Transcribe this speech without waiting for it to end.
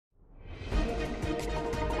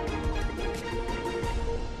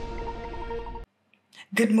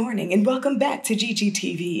Good morning and welcome back to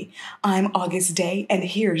GGTV. I'm August Day and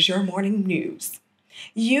here's your morning news.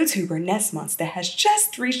 YouTuber Nest Monster has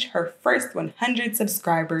just reached her first 100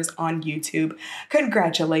 subscribers on YouTube.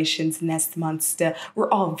 Congratulations, Nest Monster.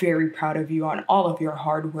 We're all very proud of you on all of your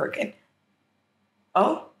hard work. And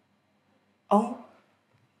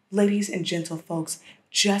ladies and gentle folks,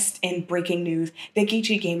 just in breaking news,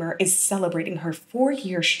 DaGeecheeGamer is celebrating her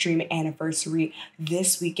 4-year stream anniversary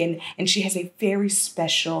this weekend, and she has a very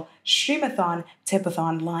special streamathon,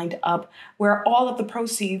 tipathon lined up where all of the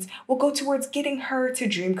proceeds will go towards getting her to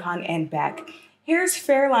DreamCon and back. Here's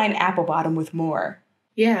Fairline Applebottom with more.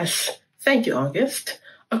 Yes, thank you, August.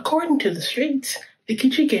 According to the streets,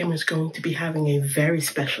 DaGeecheeGamer is going to be having a very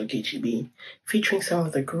special GGB, featuring some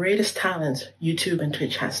of the greatest talents YouTube and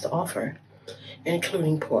Twitch has to offer,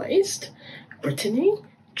 including Poised, Brittany,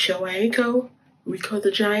 Choaiko, Rico the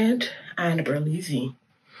Giant, and Berlizzi.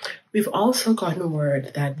 We've also gotten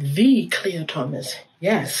word that the Cleo Thomas,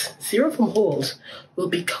 yes, Zero from Holes, will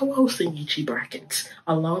be co-hosting Geechee Brackets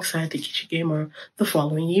alongside DaGeecheeGamer the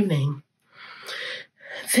following evening.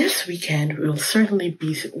 This weekend will certainly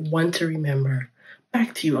be one to remember.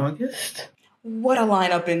 Back to you, August. What a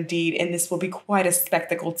lineup indeed, and this will be quite a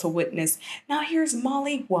spectacle to witness. Now here's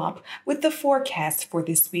Molly Wop with the forecast for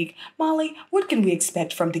this week. Molly, what can we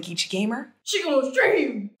expect from DaGeecheeGamer? She gonna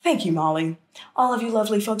stream! Thank you, Molly. All of you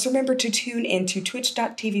lovely folks, remember to tune in to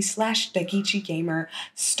twitch.tv/DaGeecheeGamer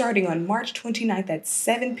starting on March 29th at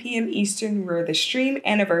 7 p.m. Eastern, where the stream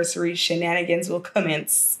anniversary shenanigans will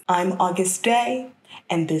commence. I'm August Day,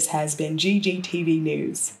 and this has been GGTV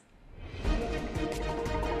News.